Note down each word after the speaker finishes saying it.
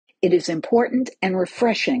It is important and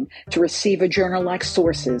refreshing to receive a journal like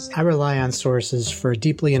Sources. I rely on Sources for a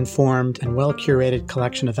deeply informed and well-curated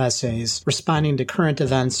collection of essays responding to current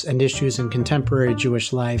events and issues in contemporary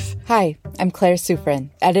Jewish life. Hi, I'm Claire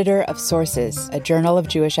Sufrin, editor of Sources, a journal of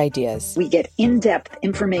Jewish ideas. We get in-depth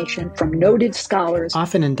information from noted scholars,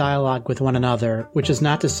 often in dialogue with one another, which is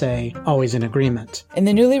not to say always in agreement. In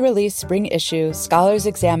the newly released spring issue, scholars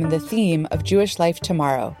examine the theme of Jewish life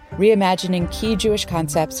tomorrow, reimagining key Jewish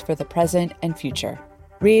concepts for the present and future.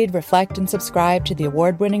 Read, reflect, and subscribe to the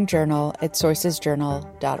award-winning journal at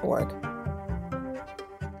sourcesjournal.org.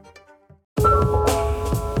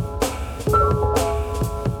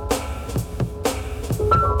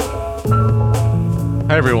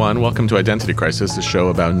 Hi, everyone. Welcome to Identity Crisis, a show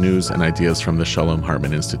about news and ideas from the Shalom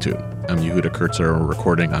Hartman Institute. I'm Yehuda Kurtzer. We're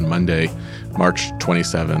recording on Monday, March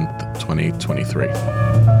 27th, 2023.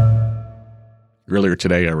 Earlier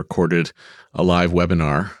today, I recorded a live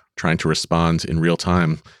webinar trying to respond in real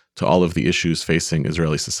time to all of the issues facing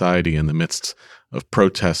Israeli society in the midst of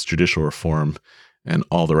protests, judicial reform, and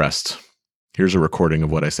all the rest. Here's a recording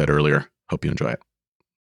of what I said earlier. Hope you enjoy it.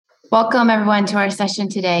 Welcome, everyone, to our session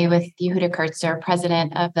today with Yehuda Kurtzer,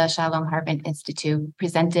 president of the Shalom Hartman Institute,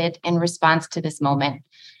 presented in response to this moment.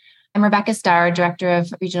 I'm Rebecca Starr, director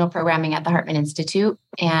of regional programming at the Hartman Institute,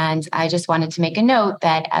 and I just wanted to make a note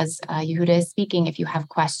that as Yehuda is speaking, if you have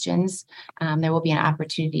questions, there will be an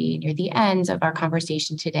opportunity near the end of our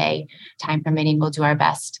conversation today. Time permitting, we'll do our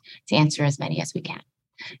best to answer as many as we can.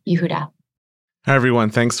 Yehuda. Hi, everyone.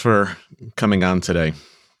 Thanks for coming on today.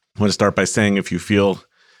 I want to start by saying if you feel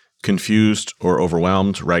confused or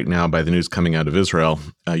overwhelmed right now by the news coming out of Israel,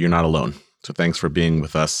 you're not alone. So thanks for being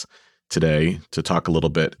with us today to talk a little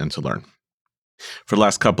bit and to learn. For the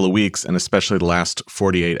last couple of weeks, and especially the last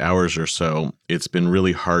 48 hours or so, it's been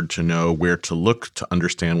really hard to know where to look to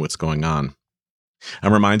understand what's going on.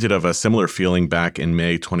 I'm reminded of a similar feeling back in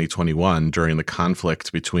May 2021 during the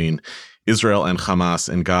conflict between Israel and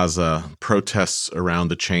Hamas in Gaza, protests around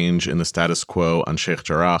the change in the status quo on Sheikh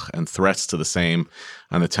Jarrah, and threats to the same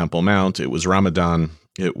on the Temple Mount. It was Ramadan.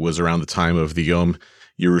 It was around the time of the Yom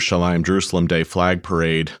Yerushalayim, Jerusalem Day flag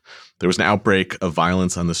parade. There was an outbreak of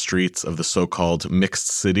violence on the streets of the so-called mixed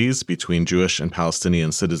cities between Jewish and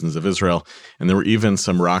Palestinian citizens of Israel, and there were even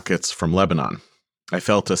some rockets from Lebanon. I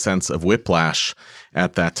felt a sense of whiplash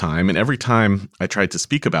at that time, and every time I tried to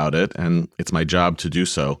speak about it, and it's my job to do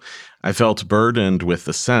so, I felt burdened with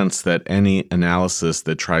the sense that any analysis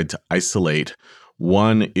that tried to isolate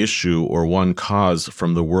one issue or one cause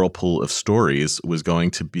from the whirlpool of stories was going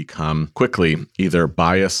to become quickly either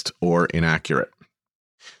biased or inaccurate.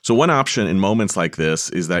 So one option in moments like this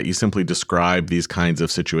is that you simply describe these kinds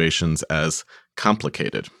of situations as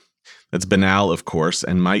complicated. That's banal, of course,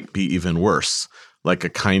 and might be even worse, like a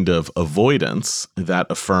kind of avoidance that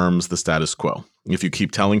affirms the status quo. If you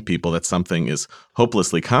keep telling people that something is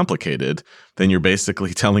hopelessly complicated, then you're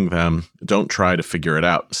basically telling them, don't try to figure it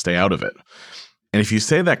out, stay out of it. And if you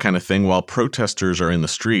say that kind of thing while protesters are in the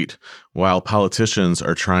street, while politicians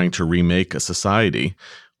are trying to remake a society,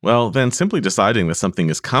 well, then simply deciding that something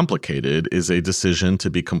is complicated is a decision to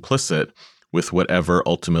be complicit with whatever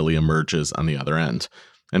ultimately emerges on the other end.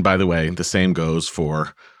 And by the way, the same goes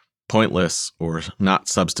for pointless or not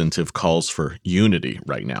substantive calls for unity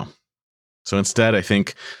right now. So instead, I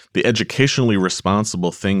think the educationally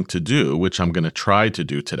responsible thing to do, which I'm going to try to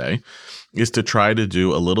do today, is to try to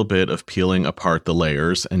do a little bit of peeling apart the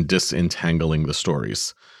layers and disentangling the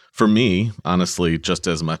stories. For me, honestly, just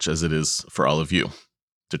as much as it is for all of you,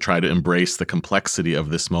 to try to embrace the complexity of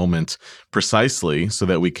this moment precisely so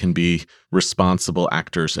that we can be responsible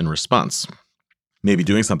actors in response. Maybe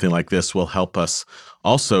doing something like this will help us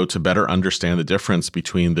also to better understand the difference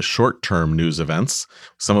between the short-term news events,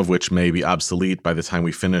 some of which may be obsolete by the time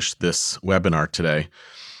we finish this webinar today,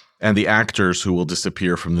 and the actors who will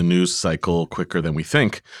disappear from the news cycle quicker than we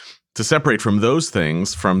think, to separate from those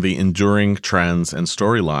things from the enduring trends and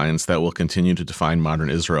storylines that will continue to define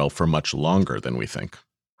modern Israel for much longer than we think.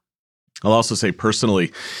 I'll also say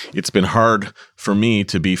personally, it's been hard for me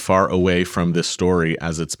to be far away from this story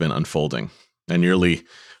as it's been unfolding. I nearly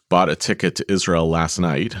bought a ticket to Israel last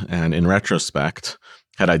night, and in retrospect,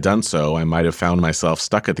 had I done so, I might have found myself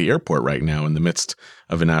stuck at the airport right now in the midst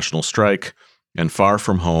of a national strike and far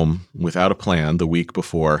from home without a plan the week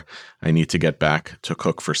before I need to get back to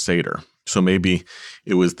cook for Seder. So maybe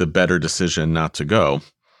it was the better decision not to go.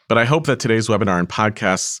 But I hope that today's webinar and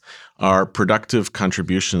podcasts are productive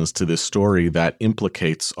contributions to this story that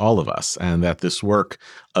implicates all of us, and that this work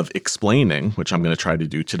of explaining, which I'm going to try to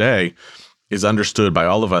do today, is understood by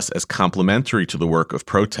all of us as complementary to the work of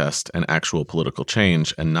protest and actual political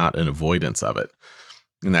change and not an avoidance of it.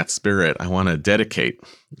 In that spirit, I want to dedicate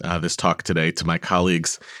this talk today to my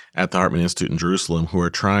colleagues at the Hartman Institute in Jerusalem who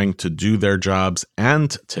are trying to do their jobs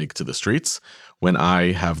and take to the streets when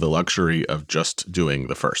I have the luxury of just doing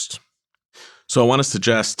the first. So I want to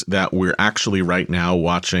suggest that we're actually right now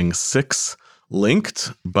watching 6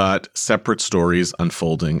 linked but separate stories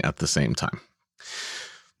unfolding at the same time.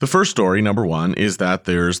 The first story, number 1, is that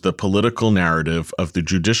there's the political narrative of the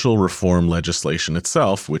judicial reform legislation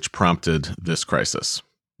itself, which prompted this crisis.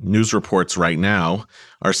 News reports right now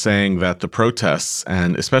are saying that the protests,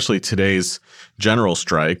 and especially today's general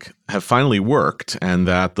strike, have finally worked and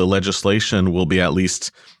that the legislation will be at least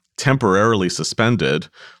temporarily suspended,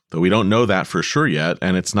 though we don't know that for sure yet,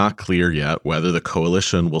 and it's not clear yet whether the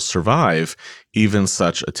coalition will survive even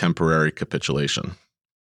such a temporary capitulation.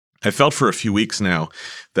 I felt for a few weeks now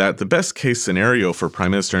that the best case scenario for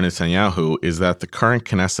Prime Minister Netanyahu is that the current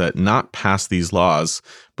Knesset not pass these laws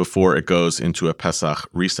before it goes into a Pesach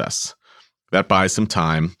recess. That buys some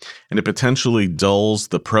time, and it potentially dulls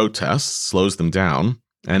the protests, slows them down,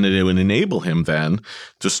 and it would enable him then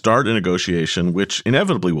to start a negotiation which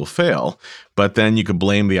inevitably will fail, but then you could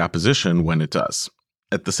blame the opposition when it does.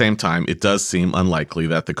 At the same time, it does seem unlikely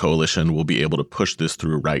that the coalition will be able to push this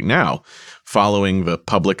through right now, following the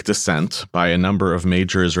public dissent by a number of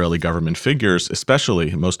major Israeli government figures,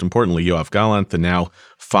 especially, most importantly, Yoav Gallant, the now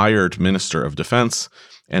fired Minister of Defense,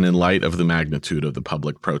 and in light of the magnitude of the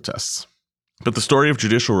public protests. But the story of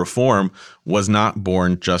judicial reform was not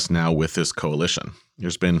born just now with this coalition.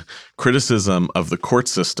 There's been criticism of the court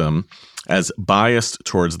system as biased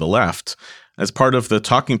towards the left as part of the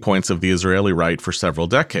talking points of the Israeli right for several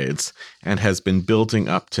decades, and has been building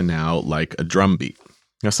up to now like a drumbeat.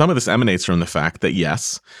 Now, some of this emanates from the fact that,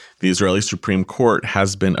 yes, the Israeli Supreme Court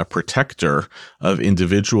has been a protector of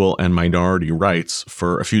individual and minority rights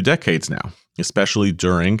for a few decades now, especially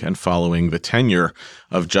during and following the tenure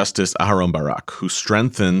of Justice Aharon Barak, who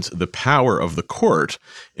strengthened the power of the court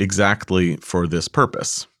exactly for this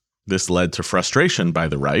purpose. This led to frustration by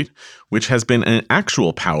the right, which has been an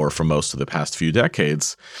actual power for most of the past few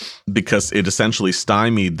decades, because it essentially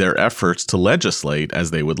stymied their efforts to legislate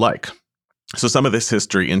as they would like. So some of this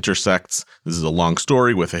history intersects, this is a long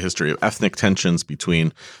story, with a history of ethnic tensions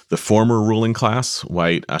between the former ruling class,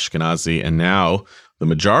 white, Ashkenazi, and now the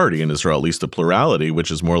majority in Israel, at least a plurality,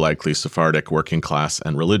 which is more likely Sephardic, working class,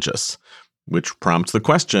 and religious, which prompts the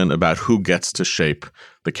question about who gets to shape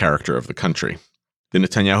the character of the country. The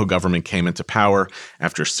Netanyahu government came into power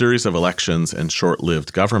after a series of elections and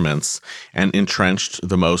short-lived governments and entrenched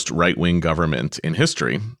the most right-wing government in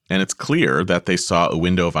history. And it's clear that they saw a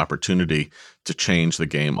window of opportunity to change the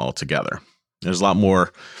game altogether. There's a lot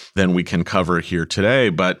more than we can cover here today,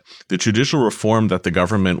 but the judicial reform that the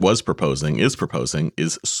government is proposing,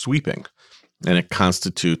 is sweeping, and it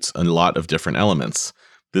constitutes a lot of different elements.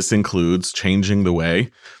 This includes changing the way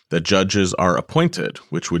that judges are appointed,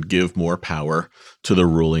 which would give more power to the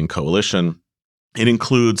ruling coalition. It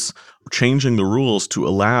includes changing the rules to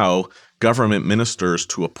allow government ministers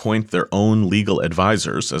to appoint their own legal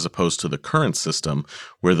advisors, as opposed to the current system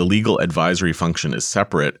where the legal advisory function is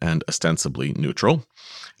separate and ostensibly neutral,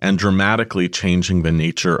 and dramatically changing the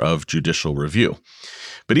nature of judicial review.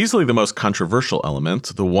 But easily the most controversial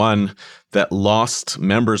element, the one that lost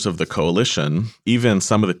members of the coalition, even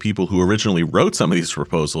some of the people who originally wrote some of these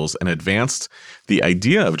proposals and advanced the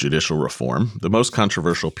idea of judicial reform, the most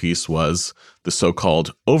controversial piece was the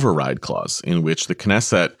so-called override clause, in which the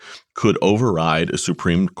Knesset could override a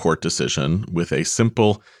Supreme Court decision with a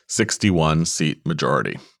simple 61-seat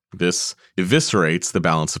majority. This eviscerates the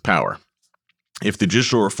balance of power. If the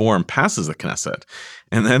judicial reform passes the Knesset,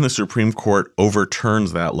 and then the Supreme Court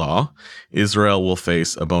overturns that law, Israel will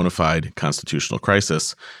face a bona fide constitutional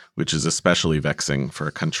crisis, which is especially vexing for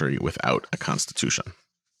a country without a constitution.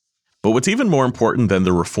 But what's even more important than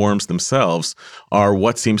the reforms themselves are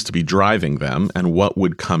what seems to be driving them and what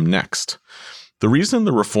would come next. The reason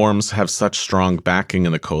the reforms have such strong backing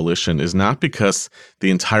in the coalition is not because the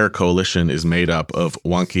entire coalition is made up of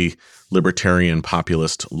wonky libertarian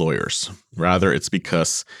populist lawyers. Rather, it's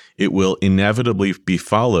because it will inevitably be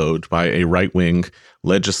followed by a right-wing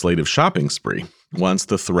legislative shopping spree once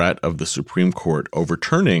the threat of the Supreme Court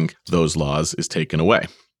overturning those laws is taken away.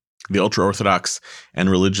 The ultra-Orthodox and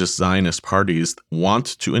religious Zionist parties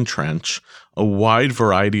want to entrench a wide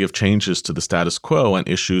variety of changes to the status quo on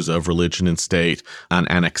issues of religion and state, on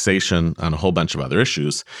annexation, on a whole bunch of other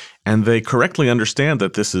issues, and they correctly understand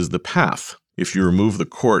that this is the path. If you remove the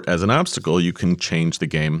court as an obstacle, you can change the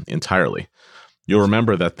game entirely. You'll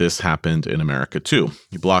remember that this happened in America too.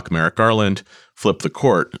 You block Merrick Garland, flip the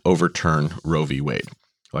court, overturn Roe v. Wade,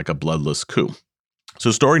 like a bloodless coup. So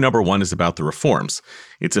story number one is about the reforms.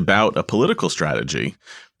 It's about a political strategy,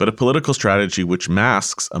 but a political strategy which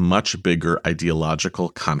masks a much bigger ideological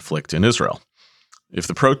conflict in Israel. If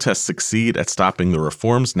the protests succeed at stopping the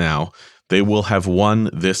reforms now, they will have won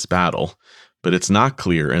this battle, but it's not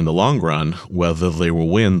clear in the long run whether they will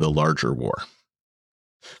win the larger war.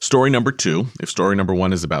 Story number two, if story number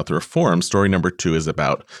one is about the reforms, story number two is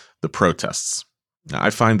about the protests. Now, I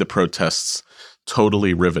find the protests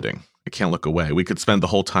totally riveting. I can't look away. We could spend the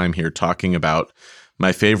whole time here talking about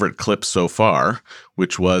my favorite clip so far,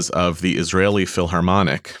 which was of the Israeli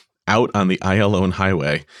Philharmonic out on the Ayalon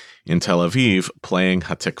Highway in Tel Aviv playing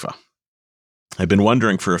Hatikva. I've been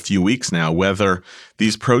wondering for a few weeks now whether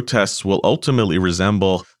these protests will ultimately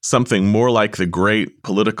resemble something more like the great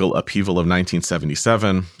political upheaval of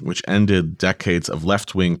 1977, which ended decades of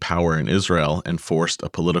left-wing power in Israel and forced a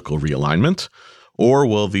political realignment, or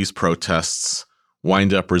will these protests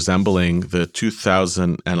wind up resembling the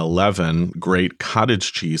 2011 Great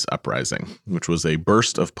Cottage Cheese Uprising, which was a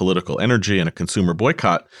burst of political energy and a consumer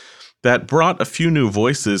boycott that brought a few new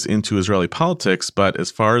voices into Israeli politics, but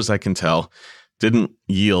as far as I can tell, didn't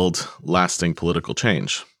yield lasting political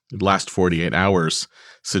change. The last 48 hours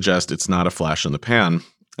suggest it's not a flash in the pan,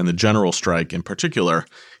 and the general strike in particular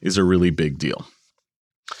is a really big deal.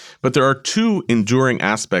 But there are two enduring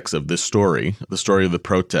aspects of this story, the story of the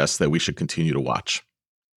protests, that we should continue to watch.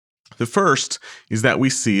 The first is that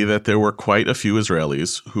we see that there were quite a few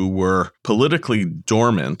Israelis who were politically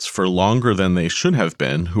dormant for longer than they should have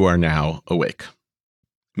been, who are now awake.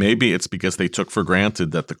 Maybe it's because they took for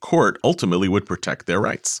granted that the court ultimately would protect their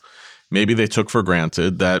rights. Maybe they took for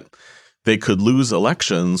granted that they could lose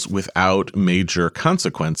elections without major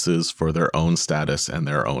consequences for their own status and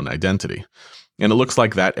their own identity. And it looks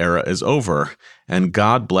like that era is over, and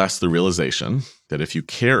God bless the realization that if you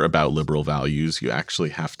care about liberal values, you actually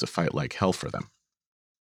have to fight like hell for them.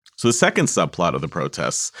 So the second subplot of the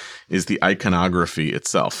protests is the iconography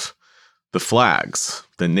itself, the flags,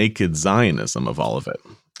 the naked Zionism of all of it.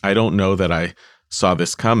 I don't know that I saw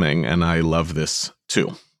this coming, and I love this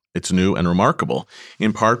too. It's new and remarkable,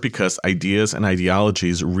 in part because ideas and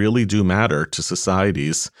ideologies really do matter to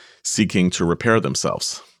societies seeking to repair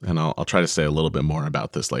themselves. And I'll try to say a little bit more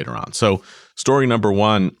about this later on. So story number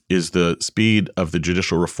one is the speed of the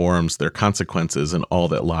judicial reforms, their consequences, and all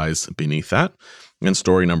that lies beneath that. And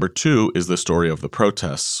story number two is the story of the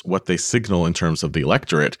protests, what they signal in terms of the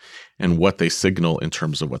electorate and what they signal in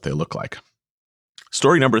terms of what they look like.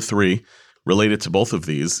 Story number three, related to both of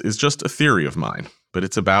these, is just a theory of mine, but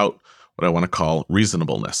it's about what I want to call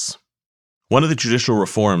reasonableness. One of the judicial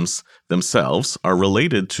reforms themselves are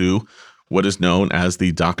related to what is known as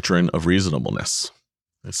the doctrine of reasonableness.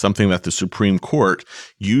 It's something that the Supreme Court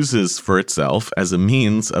uses for itself as a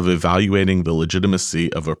means of evaluating the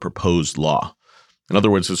legitimacy of a proposed law. In other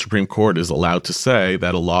words, the Supreme Court is allowed to say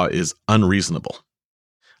that a law is unreasonable.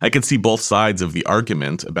 I can see both sides of the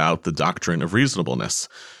argument about the doctrine of reasonableness.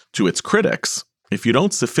 To its critics, if you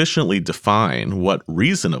don't sufficiently define what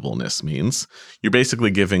reasonableness means, you're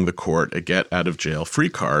basically giving the court a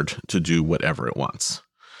get-out-of-jail-free card to do whatever it wants.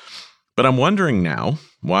 But I'm wondering now,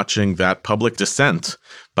 watching that public dissent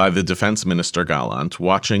by the defense minister Gallant,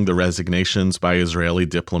 watching the resignations by Israeli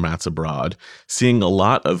diplomats abroad, seeing a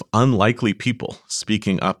lot of unlikely people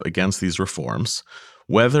speaking up against these reforms,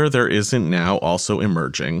 whether there isn't now also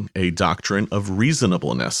emerging a doctrine of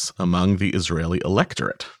reasonableness among the Israeli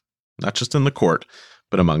electorate, not just in the court,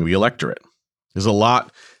 but among the electorate. There's a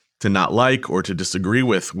lot to not like or to disagree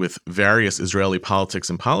with various Israeli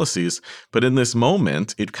politics and policies, but in this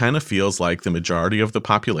moment, it kind of feels like the majority of the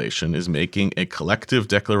population is making a collective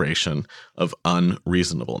declaration of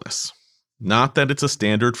unreasonableness. Not that it's a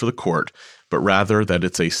standard for the court, but rather that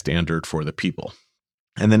it's a standard for the people.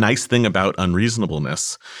 And the nice thing about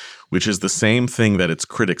unreasonableness, which is the same thing that its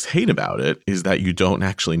critics hate about it, is that you don't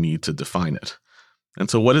actually need to define it. And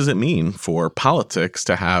so what does it mean for politics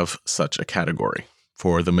to have such a category?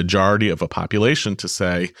 For the majority of a population to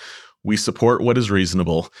say, we support what is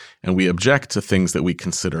reasonable and we object to things that we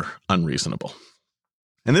consider unreasonable.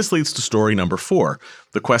 And this leads to story number 4,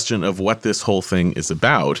 the question of what this whole thing is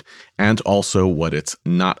about and also what it's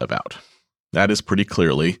not about. That is pretty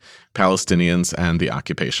clearly Palestinians and the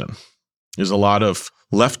occupation. There's a lot of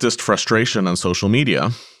leftist frustration on social media,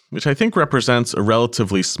 which I think represents a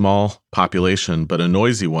relatively small population, but a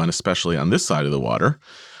noisy one, especially on this side of the water,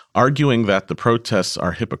 arguing that the protests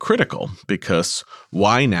are hypocritical because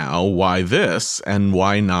why now, why this, and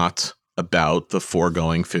why not about the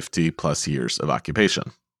foregoing 50 plus years of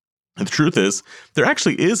occupation? And the truth is, there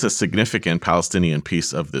actually is a significant Palestinian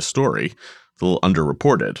piece of this story, a little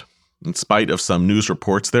underreported. In spite of some news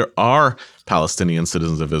reports, there are Palestinian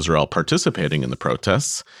citizens of Israel participating in the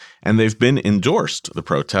protests, and they've been endorsed, the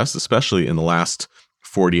protests, especially in the last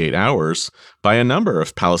 48 hours, by a number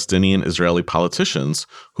of Palestinian Israeli politicians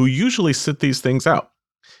who usually sit these things out.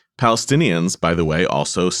 Palestinians, by the way,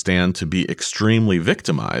 also stand to be extremely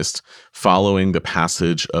victimized following the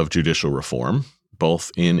passage of judicial reform,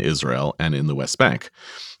 both in Israel and in the West Bank.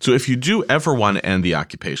 So if you do ever want to end the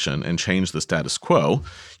occupation and change the status quo,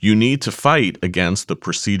 you need to fight against the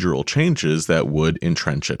procedural changes that would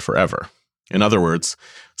entrench it forever. In other words,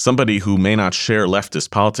 somebody who may not share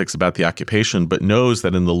leftist politics about the occupation but knows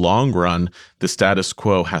that in the long run the status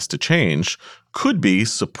quo has to change could be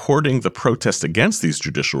supporting the protest against these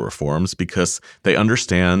judicial reforms because they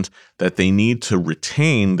understand that they need to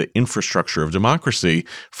retain the infrastructure of democracy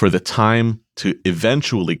for the time to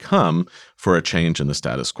eventually come for a change in the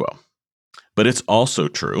status quo. But it's also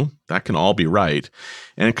true, that can all be right,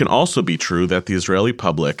 and it can also be true that the Israeli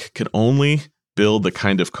public can only build the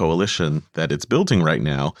kind of coalition that it's building right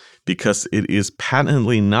now because it is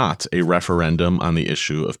patently not a referendum on the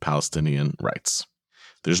issue of Palestinian rights.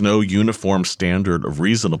 There's no uniform standard of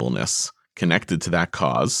reasonableness connected to that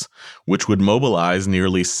cause, which would mobilize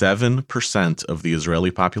nearly 7% of the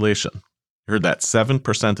Israeli population. You heard that,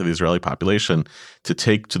 7% of the Israeli population to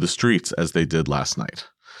take to the streets as they did last night.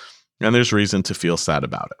 And there's reason to feel sad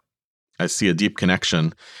about it. I see a deep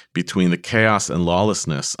connection between the chaos and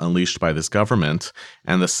lawlessness unleashed by this government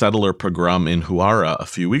and the settler pogrom in Huara a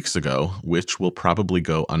few weeks ago, which will probably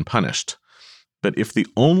go unpunished. But if the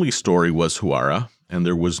only story was Huara and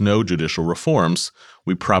there was no judicial reforms,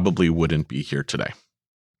 we probably wouldn't be here today.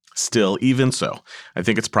 Still, even so, I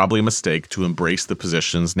think it's probably a mistake to embrace the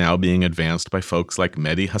positions now being advanced by folks like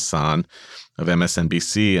Mehdi Hassan of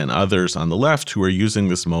MSNBC and others on the left who are using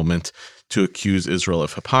this moment to accuse Israel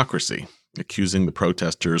of hypocrisy, accusing the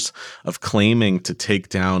protesters of claiming to take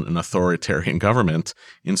down an authoritarian government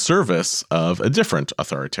in service of a different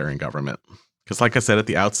authoritarian government. Because like I said at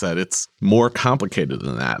the outset, it's more complicated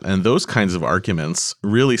than that. And those kinds of arguments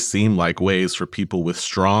really seem like ways for people with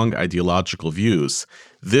strong ideological views.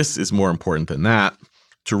 This is more important than that,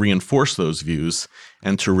 to reinforce those views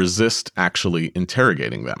and to resist actually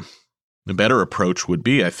interrogating them. The better approach would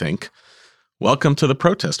be, I think, welcome to the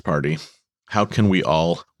protest party. How can we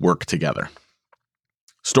all work together?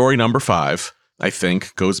 Story number 5, I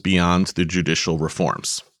think, goes beyond the judicial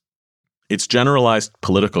reforms. It's generalized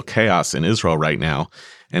political chaos in Israel right now,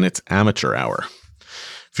 and it's amateur hour.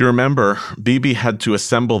 If you remember, Bibi had to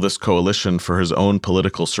assemble this coalition for his own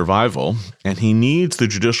political survival, and he needs the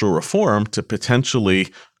judicial reform to potentially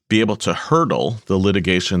be able to hurdle the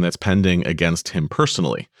litigation that's pending against him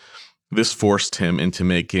personally. This forced him into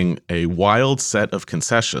making a wild set of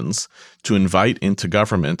concessions to invite into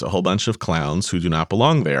government a whole bunch of clowns who do not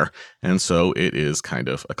belong there, and so it is kind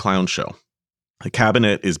of a clown show. The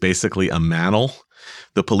cabinet is basically a mantle.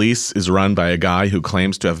 The police is run by a guy who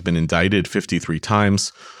claims to have been indicted 53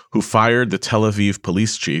 times, who fired the Tel Aviv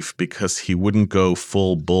police chief because he wouldn't go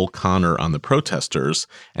full Bull Connor on the protesters,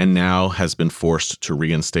 and now has been forced to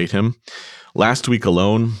reinstate him. Last week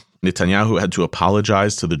alone, Netanyahu had to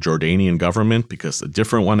apologize to the Jordanian government because a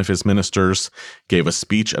different one of his ministers gave a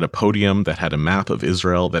speech at a podium that had a map of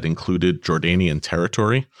Israel that included Jordanian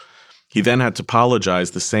territory. He then had to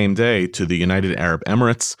apologize the same day to the United Arab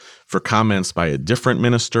Emirates for comments by a different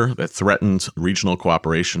minister that threatened regional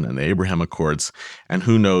cooperation and the Abraham Accords, and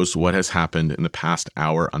who knows what has happened in the past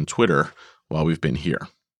hour on Twitter while we've been here.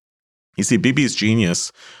 You see, Bibi's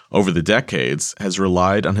genius over the decades has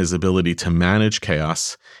relied on his ability to manage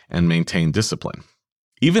chaos and maintain discipline.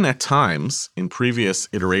 Even at times, in previous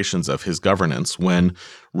iterations of his governance, when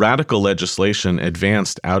radical legislation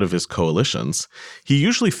advanced out of his coalitions, he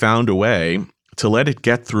usually found a way to let it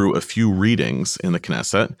get through a few readings in the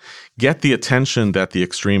Knesset, get the attention that the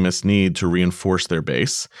extremists need to reinforce their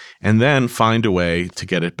base, and then find a way to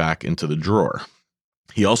get it back into the drawer.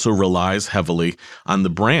 He also relies heavily on the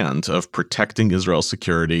brand of protecting Israel's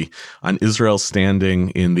security, on Israel's standing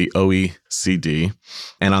in the OECD,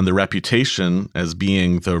 and on the reputation as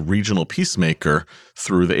being the regional peacemaker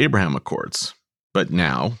through the Abraham Accords. But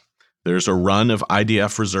now, there's a run of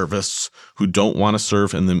IDF reservists who don't want to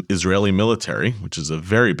serve in the Israeli military, which is a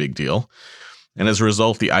very big deal. And as a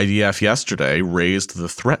result, the IDF yesterday raised the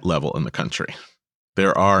threat level in the country.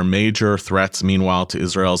 There are major threats, meanwhile, to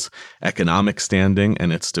Israel's economic standing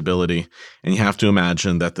and its stability, and you have to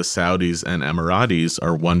imagine that the Saudis and Emiratis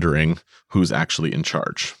are wondering who's actually in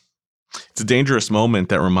charge. It's a dangerous moment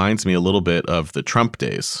that reminds me a little bit of the Trump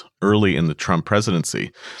days, early in the Trump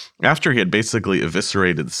presidency, after he had basically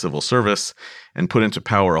eviscerated the civil service and put into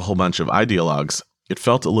power a whole bunch of ideologues. it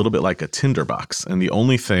felt a little bit like a tinderbox. And the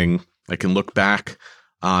only thing I can look back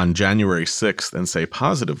on January 6th and say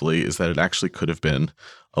positively is that it actually could have been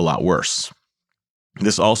a lot worse.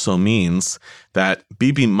 This also means that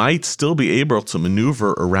Bibi might still be able to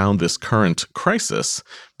maneuver around this current crisis,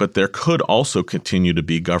 but there could also continue to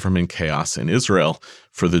be government chaos in Israel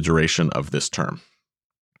for the duration of this term.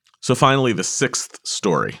 So finally, the sixth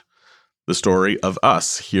story, the story of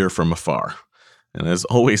us here from afar. And as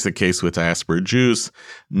always the case with diaspora Jews,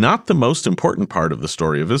 not the most important part of the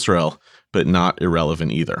story of Israel, but not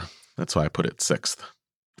irrelevant either. That's why I put it sixth.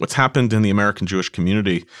 What's happened in the American Jewish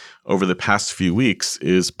community over the past few weeks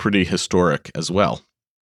is pretty historic as well.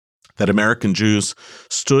 That American Jews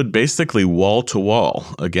stood basically wall to wall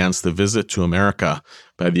against the visit to America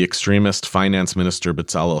by the extremist finance minister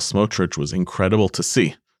Bezalel Smotrich was incredible to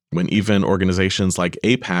see. When even organizations like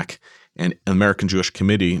AIPAC and American Jewish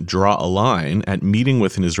Committee draw a line at meeting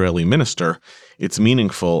with an Israeli minister, it's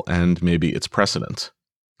meaningful and maybe it's precedent.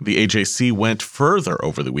 The AJC went further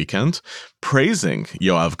over the weekend, praising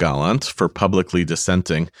Yoav Gallant for publicly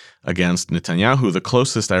dissenting against Netanyahu, the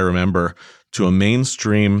closest I remember to a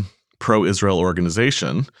mainstream pro-Israel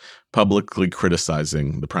organization publicly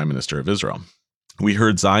criticizing the Prime Minister of Israel. We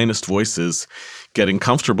heard Zionist voices getting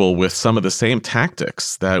comfortable with some of the same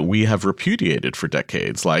tactics that we have repudiated for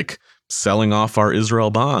decades, like selling off our Israel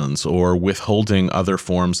bonds or withholding other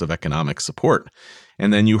forms of economic support.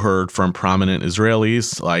 And then you heard from prominent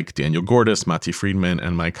Israelis like Daniel Gordis, Mati Friedman,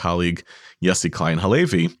 and my colleague Yossi Klein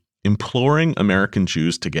Halevi imploring American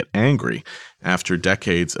Jews to get angry after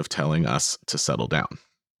decades of telling us to settle down.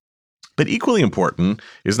 But equally important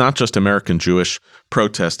is not just American Jewish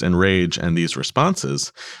protest and rage and these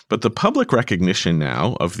responses, but the public recognition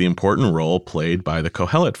now of the important role played by the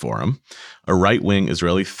Kohelet Forum, a right-wing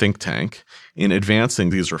Israeli think tank, in advancing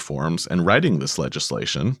these reforms and writing this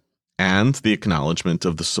legislation, and the acknowledgement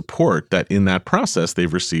of the support that in that process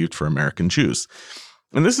they've received for American Jews.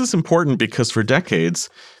 And this is important because for decades,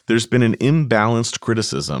 there's been an imbalanced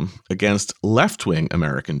criticism against left-wing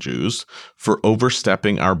American Jews for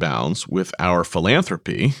overstepping our bounds with our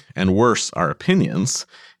philanthropy, and worse, our opinions,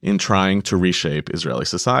 in trying to reshape Israeli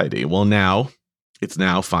society. Well, it's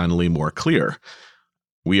now finally more clear.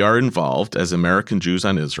 We are involved as American Jews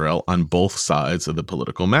on Israel on both sides of the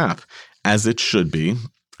political map, as it should be,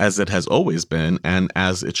 as it has always been, and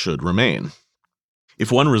as it should remain.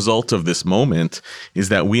 If one result of this moment is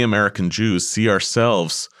that we American Jews see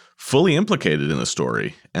ourselves fully implicated in the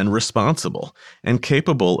story and responsible and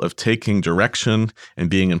capable of taking direction and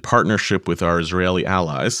being in partnership with our Israeli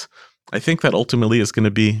allies, I think that ultimately is going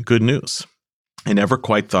to be good news. I never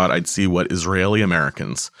quite thought I'd see what Israeli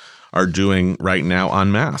Americans are doing right now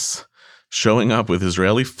en masse, showing up with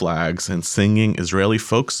Israeli flags and singing Israeli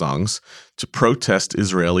folk songs to protest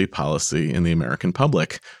Israeli policy in the American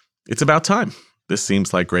public. It's about time. This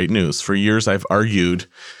seems like great news. For years, I've argued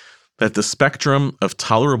that the spectrum of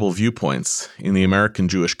tolerable viewpoints in the American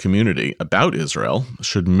Jewish community about Israel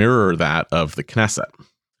should mirror that of the Knesset,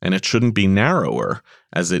 and it shouldn't be narrower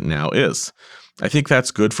as it now is. I think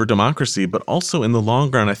that's good for democracy, but also in the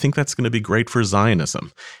long run, I think that's going to be great for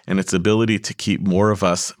Zionism and its ability to keep more of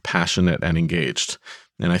us passionate and engaged.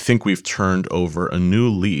 And I think we've turned over a new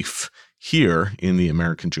leaf here in the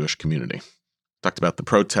American Jewish community. Talked about the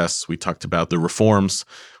protests, we talked about the reforms,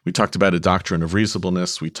 we talked about a doctrine of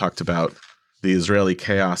reasonableness, we talked about the Israeli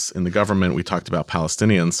chaos in the government, we talked about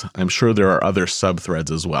Palestinians. I'm sure there are other sub-threads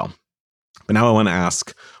as well. But now I want to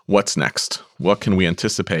ask, what's next? What can we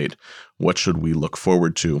anticipate? What should we look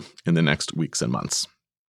forward to in the next weeks and months?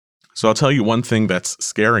 So I'll tell you one thing that's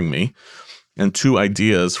scaring me and two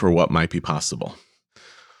ideas for what might be possible.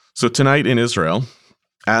 So tonight in Israel,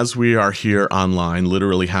 as we are here online,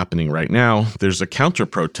 literally happening right now, there's a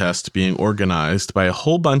counter-protest being organized by a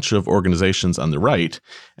whole bunch of organizations on the right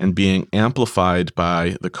and being amplified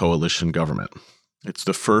by the coalition government. It's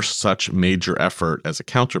the first such major effort as a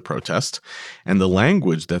counter-protest, and the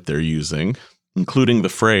language that they're using, including the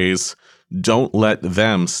phrase, "don't let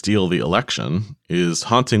them steal the election," is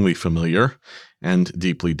hauntingly familiar and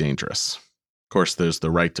deeply dangerous. Of course, there's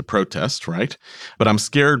the right to protest, right? But I'm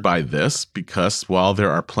scared by this because while there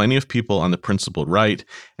are plenty of people on the principled right,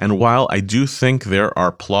 and while I do think there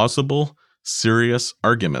are plausible, serious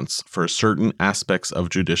arguments for certain aspects of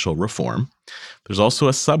judicial reform, there's also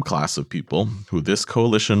a subclass of people who this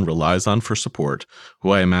coalition relies on for support,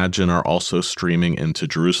 who I imagine are also streaming into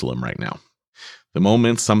Jerusalem right now. The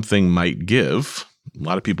moment something might give, a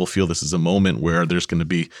lot of people feel this is a moment where there's going to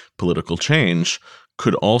be political change,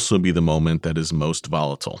 could also be the moment that is most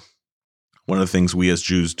volatile. One of the things we as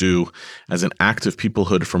Jews do as an act of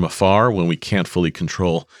peoplehood from afar when we can't fully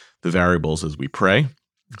control the variables as we pray.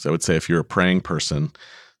 So I would say if you're a praying person,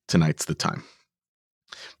 tonight's the time.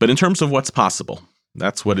 But in terms of what's possible,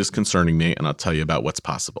 that's what is concerning me, and I'll tell you about what's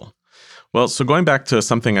possible. Well, so going back to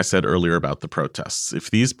something I said earlier about the protests, if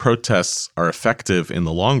these protests are effective in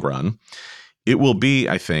the long run, it will be,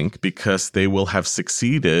 I think, because they will have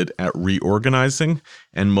succeeded at reorganizing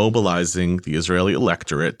and mobilizing the Israeli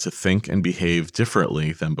electorate to think and behave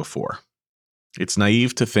differently than before. It's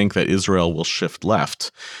naive to think that Israel will shift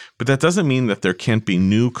left, but that doesn't mean that there can't be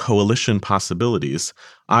new coalition possibilities,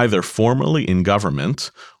 either formally in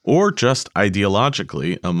government or just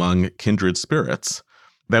ideologically among kindred spirits.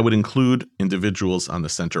 That would include individuals on the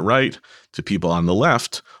center-right to people on the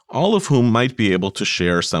left, all of whom might be able to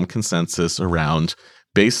share some consensus around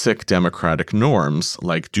basic democratic norms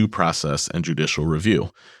like due process and judicial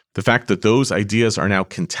review. The fact that those ideas are now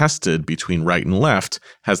contested between right and left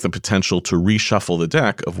has the potential to reshuffle the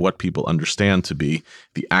deck of what people understand to be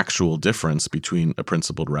the actual difference between a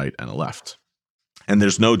principled right and a left. And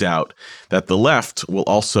there's no doubt that the left will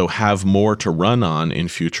also have more to run on in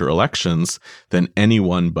future elections than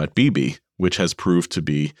anyone but Bibi, which has proved to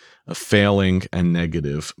be a failing and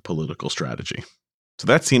negative political strategy. So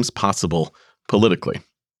that seems possible politically.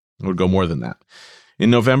 It would go more than that. In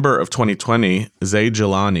November of 2020, Zaid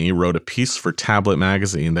Jilani wrote a piece for Tablet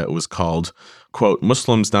magazine that was called, quote,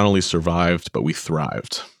 "Muslims not only survived, but we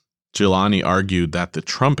thrived." Jilani argued that the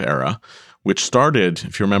Trump era, which started,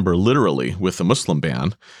 if you remember, literally with the Muslim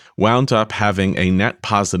ban, wound up having a net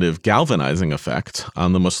positive galvanizing effect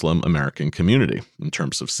on the Muslim American community in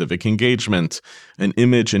terms of civic engagement, an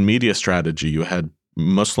image and media strategy. You had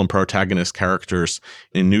Muslim protagonist characters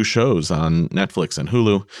in new shows on Netflix and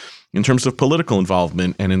Hulu, in terms of political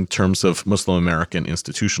involvement and in terms of Muslim American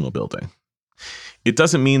institutional building. It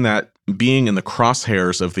doesn't mean that being in the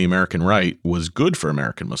crosshairs of the American right was good for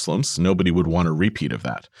American Muslims. Nobody would want a repeat of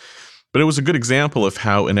that. But it was a good example of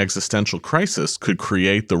how an existential crisis could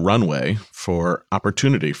create the runway for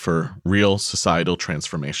opportunity for real societal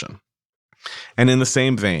transformation. And in the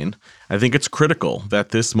same vein, I think it's critical that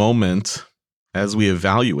this moment, as we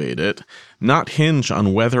evaluate it, not hinge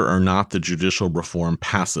on whether or not the judicial reform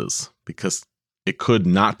passes, because it could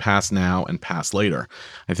not pass now and pass later.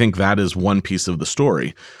 I think that is one piece of the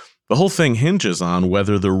story. The whole thing hinges on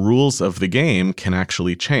whether the rules of the game can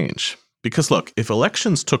actually change. Because look, if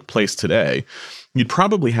elections took place today, you'd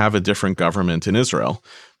probably have a different government in Israel,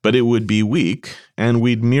 but it would be weak, and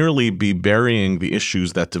we'd merely be burying the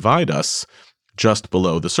issues that divide us just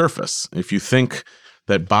below the surface. If you think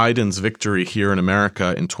that Biden's victory here in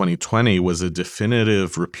America in 2020 was a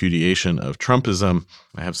definitive repudiation of Trumpism,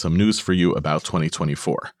 I have some news for you about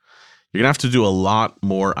 2024. You're going to have to do a lot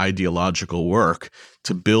more ideological work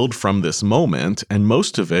to build from this moment, and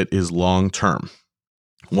most of it is long-term.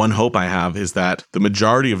 One hope I have is that the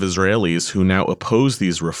majority of Israelis who now oppose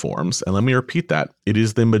these reforms, and let me repeat that, it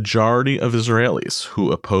is the majority of Israelis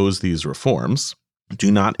who oppose these reforms, do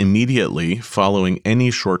not immediately, following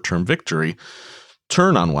any short-term victory,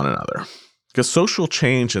 turn on one another. Because social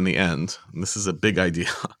change in the end, and this is a big idea,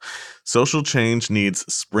 social change needs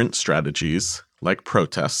sprint strategies like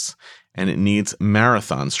protests, and it needs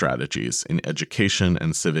marathon strategies in education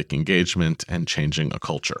and civic engagement and changing a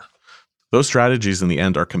culture. Those strategies in the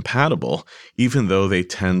end are compatible, even though they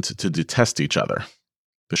tend to detest each other.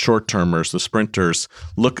 The short-termers, the sprinters,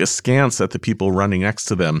 look askance at the people running next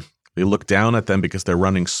to them. They look down at them because they're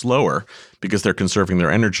running slower, because they're conserving their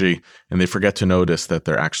energy, and they forget to notice that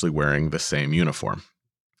they're actually wearing the same uniform.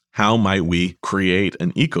 How might we create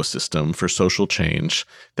an ecosystem for social change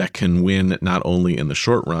that can win not only in the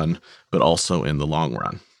short run, but also in the long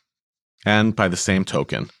run? And by the same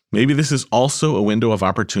token, maybe this is also a window of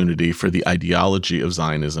opportunity for the ideology of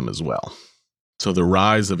Zionism as well. So the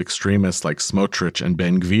rise of extremists like Smotrich and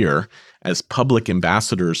Ben Gvir as public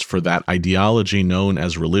ambassadors for that ideology known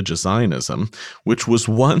as religious Zionism, which was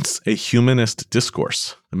once a humanist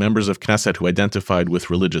discourse. The members of Knesset who identified with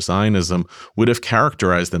religious Zionism would have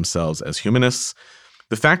characterized themselves as humanists.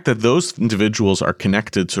 The fact that those individuals are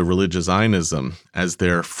connected to religious Zionism as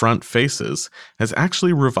their front faces has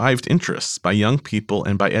actually revived interests by young people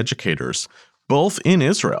and by educators, both in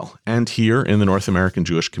Israel and here in the North American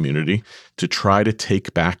Jewish community, to try to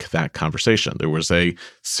take back that conversation. There was a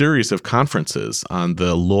series of conferences on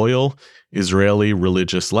the loyal Israeli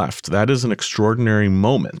religious left. That is an extraordinary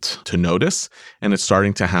moment to notice, and it's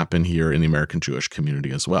starting to happen here in the American Jewish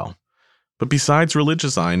community as well. But besides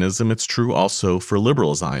religious Zionism, it's true also for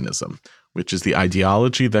liberal Zionism, which is the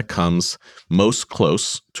ideology that comes most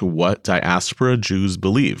close to what diaspora Jews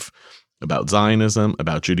believe about Zionism,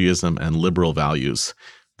 about Judaism, and liberal values.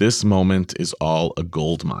 This moment is all a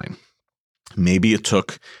gold mine. Maybe it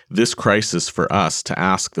took this crisis for us to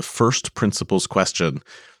ask the first principles question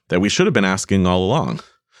that we should have been asking all along.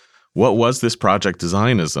 What was this Project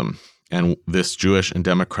Zionism and this Jewish and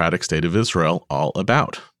democratic state of Israel all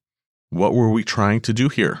about? What were we trying to do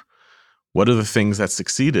here? What are the things that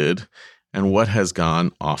succeeded and what has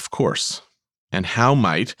gone off course? And how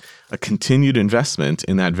might a continued investment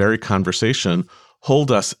in that very conversation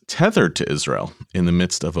hold us tethered to Israel in the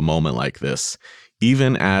midst of a moment like this,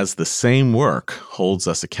 even as the same work holds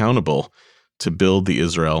us accountable to build the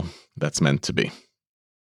Israel that's meant to be?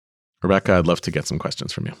 Rebecca, I'd love to get some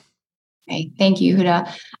questions from you. Okay. Thank you,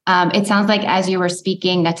 Yehuda. It sounds like as you were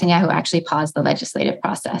speaking, Netanyahu actually paused the legislative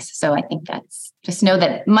process. So I think that's just know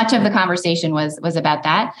that much of the conversation was about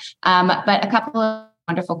that. But a couple of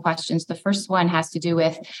wonderful questions. The first one has to do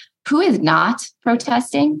with who is not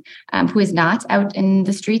protesting, who is not out in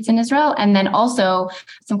the streets in Israel, and then also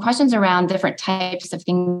some questions around different types of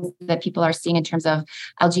things that people are seeing in terms of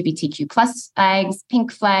LGBTQ plus flags,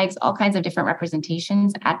 pink flags, all kinds of different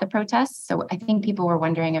representations at the protests. So I think people were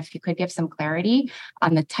wondering if you could give some clarity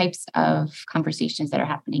on the types of conversations that are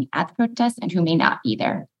happening at the protests and who may not be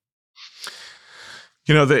there.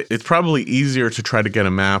 It's probably easier to try to get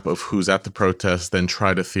a map of who's at the protest than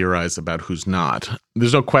try to theorize about who's not.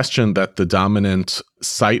 There's no question that the dominant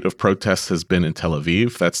site of protests has been in Tel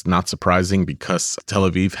Aviv. That's not surprising because Tel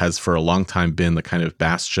Aviv has for a long time been the kind of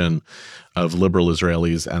bastion of liberal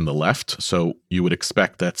Israelis and the left. So you would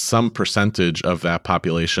expect that some percentage of that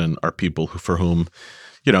population are people for whom,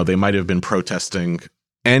 they might have been protesting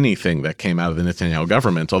anything that came out of the Netanyahu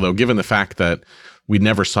government. Although given the fact that we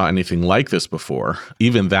never saw anything like this before,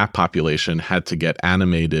 even that population had to get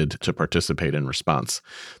animated to participate in response.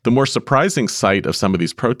 The more surprising sight of some of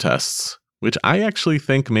these protests, which I actually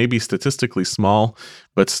think may be statistically small,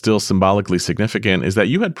 but still symbolically significant, is that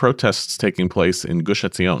you had protests taking place in Gush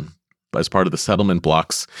Etzion as part of the settlement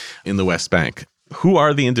blocks in the West Bank. Who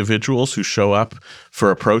are the individuals who show up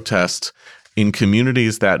for a protest in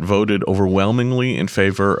communities that voted overwhelmingly in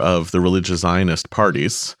favor of the religious Zionist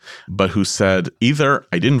parties, but who said either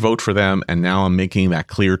I didn't vote for them and now I'm making that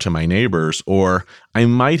clear to my neighbors, or I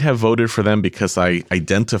might have voted for them because I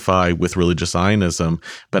identify with religious Zionism,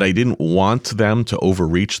 but I didn't want them to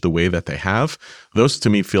overreach the way that they have? Those to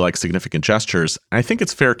me feel like significant gestures. I think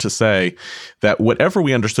it's fair to say that whatever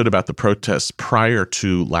we understood about the protests prior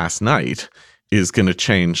to last night is going to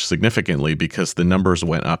change significantly because the numbers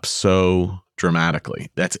went up so dramatically.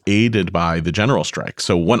 That's aided by the general strike.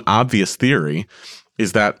 So one obvious theory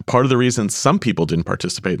is that part of the reason some people didn't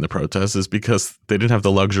participate in the protests is because they didn't have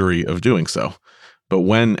the luxury of doing so. But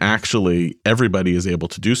when actually everybody is able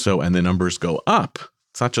to do so and the numbers go up,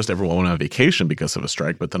 it's not just everyone went on vacation because of a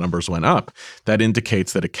strike, but the numbers went up. That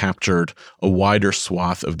indicates that it captured a wider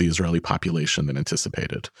swath of the Israeli population than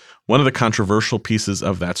anticipated. One of the controversial pieces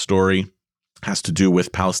of that story has to do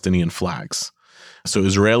with Palestinian flags. So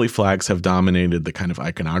Israeli flags have dominated the kind of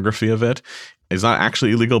iconography of it. It's not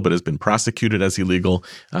actually illegal, but has been prosecuted as illegal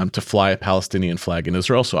to fly a Palestinian flag in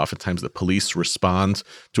Israel. So oftentimes the police respond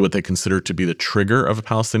to what they consider to be the trigger of a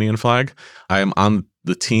Palestinian flag. I am on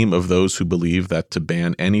the team of those who believe that to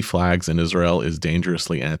ban any flags in Israel is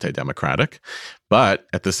dangerously anti-democratic. But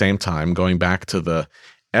at the same time, going back to the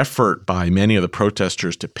effort by many of the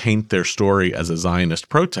protesters to paint their story as a Zionist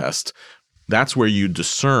protest, that's where you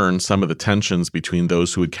discern some of the tensions between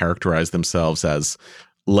those who would characterize themselves as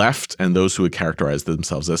left and those who would characterize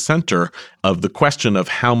themselves as center, of the question of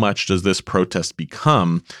how much does this protest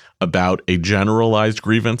become about a generalized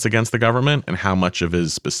grievance against the government and how much of it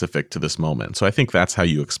is specific to this moment. So I think that's how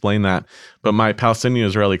you explain that. But my Palestinian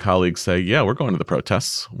Israeli colleagues say, yeah, we're going to the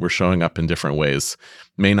protests. We're showing up in different ways.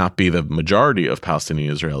 May not be the majority of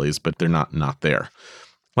Palestinian Israelis, but they're not there.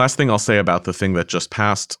 Last thing I'll say about the thing that just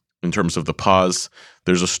passed in terms of the pause,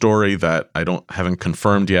 there's a story that haven't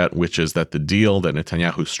confirmed yet, which is that the deal that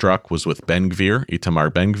Netanyahu struck was with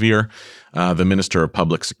Itamar Ben Gvir, the Minister of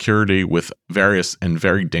Public Security, with various and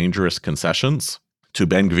very dangerous concessions to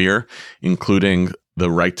Ben Gvir, including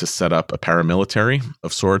the right to set up a paramilitary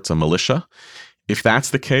of sorts, a militia. If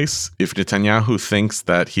that's the case, if Netanyahu thinks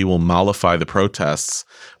that he will mollify the protests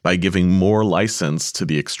by giving more license to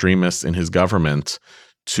the extremists in his government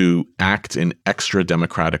to act in extra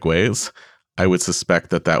democratic ways, I would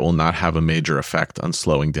suspect that will not have a major effect on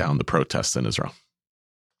slowing down the protests in Israel.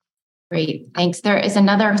 Great, thanks. There is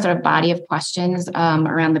another sort of body of questions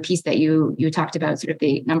around the piece that you talked about, sort of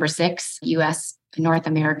the number 6, U.S. North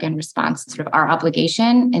American response, sort of our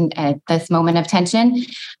obligation and at this moment of tension.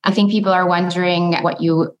 I think people are wondering what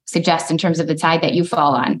you suggest in terms of the side that you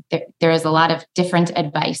fall on. There is a lot of different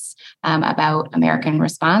advice about American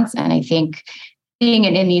response, and I think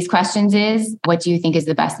in these questions is, what do you think is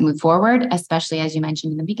the best move forward? Especially as you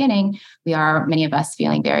mentioned in the beginning, many of us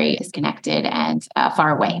feeling very disconnected and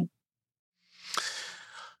far away.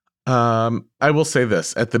 I will say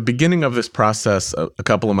this. At the beginning of this process, a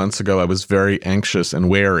couple of months ago, I was very anxious and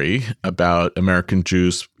wary about American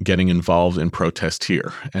Jews getting involved in protest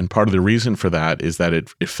here. And part of the reason for that is that it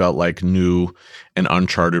felt like new and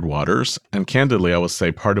uncharted waters. And candidly, I will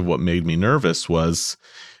say part of what made me nervous was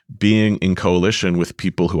being in coalition with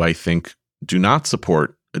people who I think do not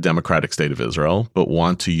support a democratic state of Israel, but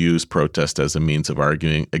want to use protest as a means of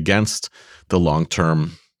arguing against the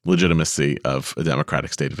long-term legitimacy of a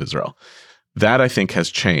democratic state of Israel. That, I think, has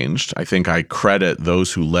changed. I think I credit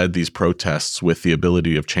those who led these protests with the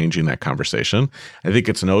ability of changing that conversation. I think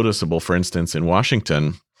it's noticeable, for instance, in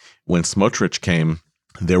Washington, when Smotrich came,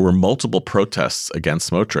 there were multiple protests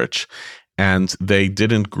against Smotrich, and they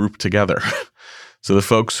didn't group together. So the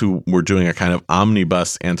folks who were doing a kind of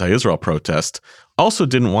omnibus anti-Israel protest also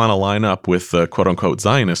didn't want to line up with the quote-unquote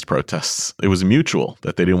Zionist protests. It was mutual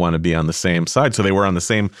that they didn't want to be on the same side. So they were on the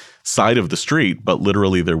same side of the street, but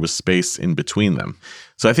literally there was space in between them.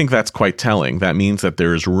 So I think that's quite telling. That means that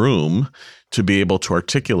there is room to be able to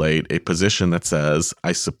articulate a position that says,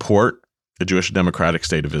 I support a Jewish democratic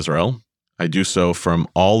state of Israel. I do so from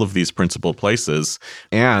all of these principled places,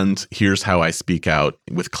 and here's how I speak out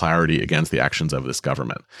with clarity against the actions of this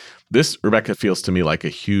government. This, Rebecca, feels to me like a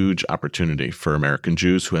huge opportunity for American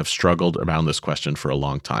Jews who have struggled around this question for a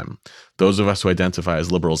long time. Those of us who identify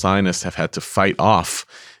as liberal Zionists have had to fight off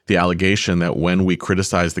the allegation that when we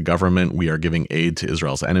criticize the government, we are giving aid to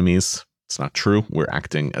Israel's enemies. It's not true. We're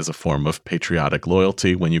acting as a form of patriotic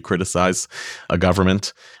loyalty when you criticize a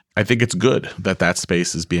government. I think it's good that that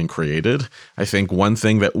space is being created. I think one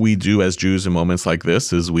thing that we do as Jews in moments like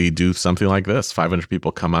this is we do something like this. 500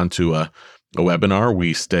 people come onto a webinar.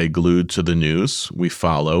 We stay glued to the news. We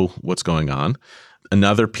follow what's going on.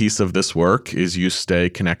 Another piece of this work is you stay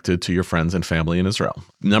connected to your friends and family in Israel.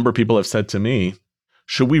 A number of people have said to me,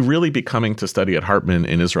 should we really be coming to study at Hartman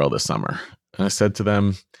in Israel this summer? And I said to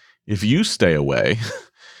them, if you stay away,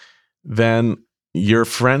 then your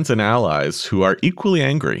friends and allies who are equally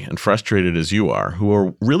angry and frustrated as you are, who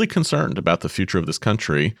are really concerned about the future of this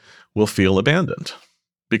country, will feel abandoned.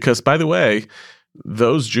 Because, by the way,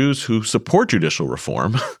 those Jews who support judicial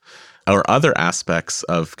reform or other aspects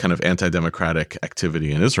of kind of anti-democratic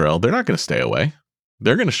activity in Israel, they're not going to stay away.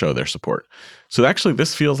 They're going to show their support. So actually,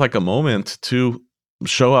 this feels like a moment to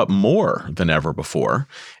show up more than ever before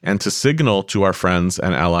and to signal to our friends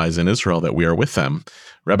and allies in Israel that we are with them.